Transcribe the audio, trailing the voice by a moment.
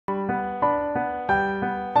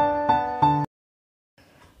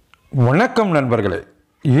வணக்கம் நண்பர்களே.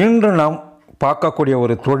 இன்று நாம் பார்க்கக்கூடிய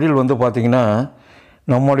ஒரு தொழில் பார்த்திங்கன்னா,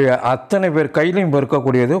 நம்முடைய அத்தனை பேர் கையிலையும்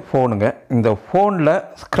இருக்கக்கூடியது ஃபோனுங்க. இந்த ஃபோனில்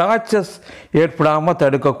ஸ்க்ராச்சஸ் ஏற்படாமல்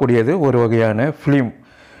தடுக்கக்கூடியது ஒரு வகையான ஃபிலிம்.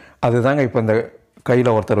 அதுதாங்க இப்போ இந்த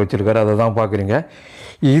கையில் ஒருத்தர் வச்சுருக்காரு, அதை தான் பார்க்குறீங்க.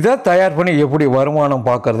 இதை தயார் பண்ணி எப்படி வருமானம்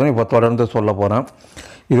பார்க்குறதுன்னு இப்போ தொடர்ந்து சொல்ல போகிறேன்.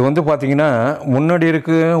 இது பார்த்திங்கன்னா, முன்னாடி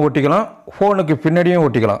ஒட்டிக்கலாம், ஃபோனுக்கு பின்னாடியும்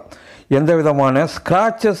ஒட்டிக்கலாம். எந்த விதமான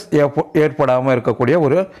ஸ்க்ராச்சஸ் ஏற்படாமல் இருக்கக்கூடிய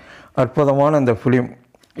ஒரு அற்புதமான இந்த ஃபிலிம்.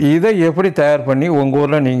 இதை எப்படி தயார் பண்ணி உங்கள்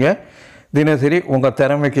ஊரில் நீங்கள் தினசரி உங்கள்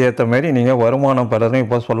திறமைக்கு ஏற்ற மாரி நீங்கள் வருமானம் பெறதுன்னு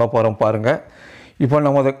இப்போ சொல்ல போகிறோம் பாருங்கள். இப்போ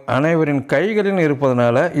நமது அனைவரின் கைகளில்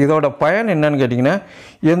இருப்பதனால இதோட பயன் என்னன்னு கேட்டிங்கன்னா,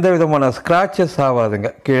 எந்த விதமான ஸ்க்ராச்சஸ்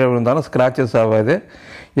ஆகாதுங்க. கீழே விழுந்தாலும் ஸ்க்ராச்சஸ் ஆகாது.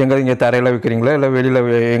 இங்கே தரையில் வைக்கிறீங்களோ இல்லை வெளியில்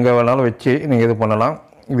எங்கே வேணாலும் வச்சு நீங்கள் இது பண்ணலாம்.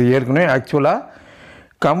 இது ஏற்கனவே ஆக்சுவலாக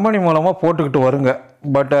கம்பெனி மூலமாக போட்டுக்கிட்டு வருங்க.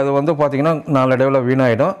 பட் அது பார்த்திங்கன்னா நாளடைவில்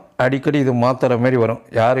வீணாயிடும். அடிக்கடி இது மாற்றுற மாரி வரும்.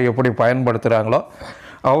 யார் எப்படி பயன்படுத்துகிறாங்களோ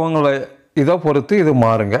அவங்கள இதை பொறுத்து இது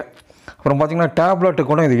மாறுங்க. அப்புறம் பார்த்திங்கன்னா டேப்லெட்டு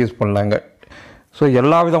கூட இது யூஸ் பண்ணலாங்க. ஸோ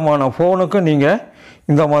எல்லா விதமான ஃபோனுக்கும் நீங்கள்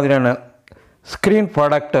இந்த மாதிரியான ஸ்க்ரீன்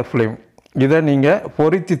ப்ரொடக்டர் ஃபிலிம் இதை நீங்கள்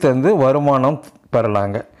பொருத்தி தந்து வருமானம்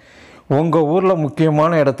பெறலாங்க. உங்கள் ஊரில்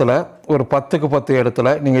முக்கியமான இடத்துல ஒரு 10க்கு 10 இடத்துல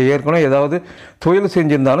நீங்கள் ஏற்கனவே ஏதாவது தொழில்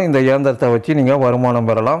செஞ்சுருந்தாலும் இந்த இயந்திரத்தை வச்சு நீங்கள் வருமானம்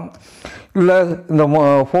பெறலாம். இல்லை இந்த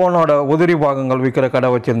ஃபோனோட உதிரி பாகங்கள் விற்கிற கடை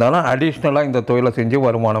வச்சுருந்தாலும் அடிஷ்னலாக இந்த தொழிலை செஞ்சு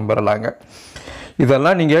வருமானம் பெறலாங்க.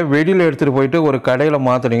 இதெல்லாம் நீங்கள் வெளியில் எடுத்துகிட்டு போயிட்டு ஒரு கடையில்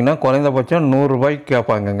மாற்றினீங்கன்னா குறைந்தபட்சம் 100 ரூபாய்க்கு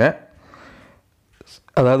கேட்பாங்கங்க.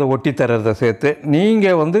 அதாவது ஒட்டி தர்றதை சேர்த்து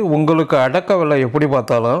நீங்கள் உங்களுக்கு அடக்க விலை எப்படி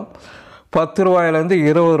பார்த்தாலும் 10 ரூபாயிலேருந்து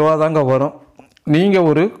 20 ரூபா தாங்க வரும். நீங்கள்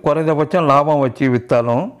ஒரு குறைந்தபட்சம் லாபம் வச்சு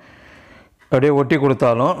விற்றாலும் அப்படியே ஒட்டி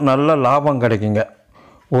கொடுத்தாலும் நல்ல லாபம் கிடைக்குங்க.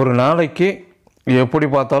 ஒரு நாளைக்கு எப்படி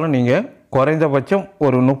பார்த்தாலும் நீங்கள் குறைந்தபட்சம்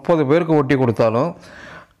ஒரு 30 பேருக்கு ஒட்டி கொடுத்தாலும்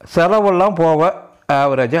செலவெல்லாம் போக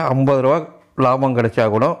ஆவரேஜாக 50 ரூபா லாபம் கிடைச்சா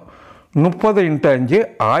கூட 30 ×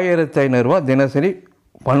 5 1500 ரூபா தினசரி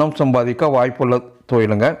பணம் சம்பாதிக்க வாய்ப்புள்ள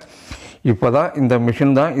தொழிலுங்க. இப்போ தான் இந்த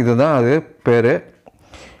மிஷின் தான், இதுதான் அது பேர்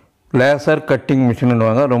லேசர் கட்டிங்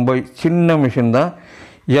மிஷின்னுவாங்க. ரொம்ப சின்ன மிஷின் தான்.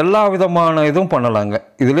 எல்லா விதமான இதுவும் பண்ணலாங்க.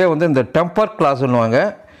 இதிலே இந்த டெம்பர் கிளாஸ்ன்னுவாங்க,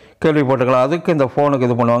 கேள்விப்பட்டுக்கலாம். அதுக்கு இந்த ஃபோனுக்கு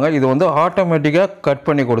இது பண்ணுவாங்க. இது ஆட்டோமேட்டிக்காக கட்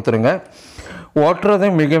பண்ணி கொடுத்துருங்க. ஓட்டுறது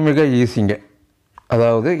மிக மிக ஈஸிங்க.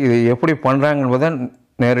 அதாவது இது எப்படி பண்ணுறாங்க என்பதை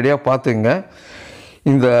நேரடியாக பார்த்துங்க.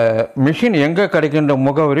 இந்த மிஷின் எங்கே கிடைக்கின்ற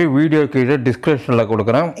முகவரி வீடியோ கீழே டிஸ்கிரிப்ஷனில்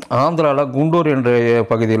கொடுக்குறேன். ஆந்திராவில் குண்டூர் என்ற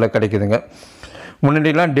பகுதியில் கிடைக்குதுங்க.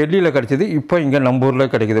 முன்னாடிலாம் டெல்லியில் கிடைச்சிது, இப்போ இங்கே நம்ம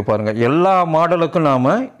ஊரில் கிடைக்கிது பாருங்கள். எல்லா மாடலுக்கும் நாம்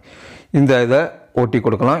இந்த இதை ஓட்டி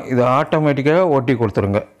கொடுக்கலாம். இது ஆட்டோமேட்டிக்காக ஓட்டி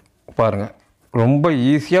கொடுத்துருங்க பாருங்கள். ரொம்ப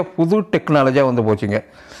ஈஸியாக புது டெக்னாலஜியாக போச்சுங்க.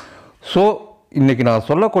 ஸோ இன்றைக்கி நான்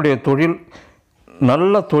சொல்லக்கூடிய தொழில்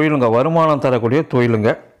நல்ல தொழிலுங்க, வருமானம் தரக்கூடிய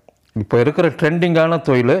தொழிலுங்க. இப்போ இருக்கிற ட்ரெண்டிங்கான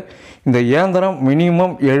தொழில். இந்த இயந்திரம்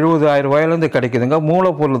மினிமம் 70,000 ரூபாயிலேருந்து கிடைக்குதுங்க.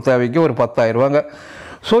 மூலப்பொருள் தேவைக்கு ஒரு 10,000 ரூபாங்க.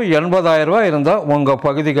 ஸோ 80,000 ரூபா இருந்தால் உங்கள்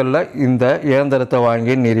பகுதிகளில் இந்த இயந்திரத்தை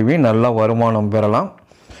வாங்கி நிறுவி நல்ல வருமானம் பெறலாம்.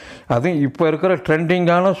 அதுவும் இப்போ இருக்கிற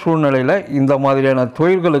ட்ரெண்டிங்கான சூழ்நிலையில் இந்த மாதிரியான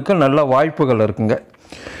தொழில்களுக்கு நல்ல வாய்ப்புகள் இருக்குங்க.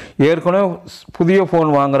 ஏற்கனவே புதிய ஃபோன்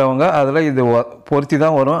வாங்குறவங்க அதில் இது பொருத்தி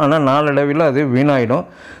தான் வரும். ஆனால் நாளடைவில் அது வீணாயிடும்.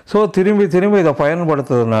 ஸோ திரும்பி இதை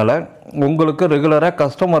பயன்படுத்துறதுனால உங்களுக்கு ரெகுலராக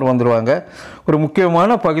கஸ்டமர் வந்துடுவாங்க. ஒரு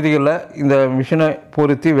முக்கியமான பகுதிகளில் இந்த மிஷினை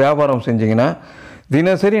பொருத்தி வியாபாரம் செஞ்சிங்கன்னா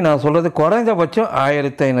தினசரி நான் சொல்கிறது குறைந்தபட்சம்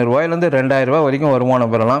 1500 ரூபாயிலேருந்து 2000 ரூபா வரைக்கும்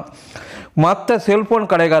வருமானம் பெறலாம். மற்ற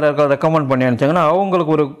செல்ஃபோன் கடைக்காரர்கள் ரெக்கமெண்ட் பண்ணி அனுப்பிச்சாங்கன்னா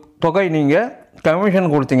அவங்களுக்கு ஒரு தொகை நீங்கள்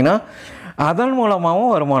கமிஷன் கொடுத்தீங்கன்னா அதன்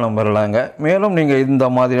மூலமாகவும் வருமானம் பெறலாங்க. மேலும் நீங்கள் இந்த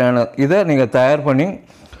மாதிரியான இதை நீங்கள் தயார் பண்ணி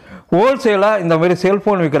ஹோல்சேலாக இந்த மாதிரி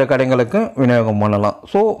செல்ஃபோன் விற்கிற கடைகளுக்கு விநியோகம் பண்ணலாம்.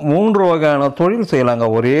 ஸோ 3 வகையான தொழில் செய்யலாங்க.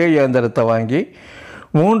 ஒரே இயந்திரத்தை வாங்கி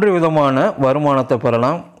 3 விதமான வருமானத்தை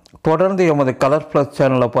பெறலாம். தொடர்ந்து எமது கலர் ப்ளஸ்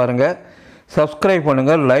சேனலை பாருங்கள், சப்ஸ்கிரைப்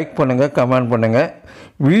பண்ணுங்கள், லைக் பண்ணுங்கள், கமெண்ட் பண்ணுங்கள்.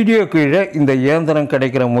 வீடியோ கீழே இந்த இயந்திரம்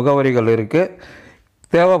கிடைக்கிற முகவரிகள் இருக்குது.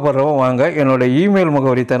 தேவைப்படுறவங்க வாங்க. என்னோடய இமெயில்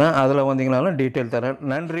முகவரி தரேன், அதில் வந்தீங்கனாலும் டீட்டெயில் தரேன்.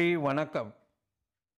 நன்றி, வணக்கம்.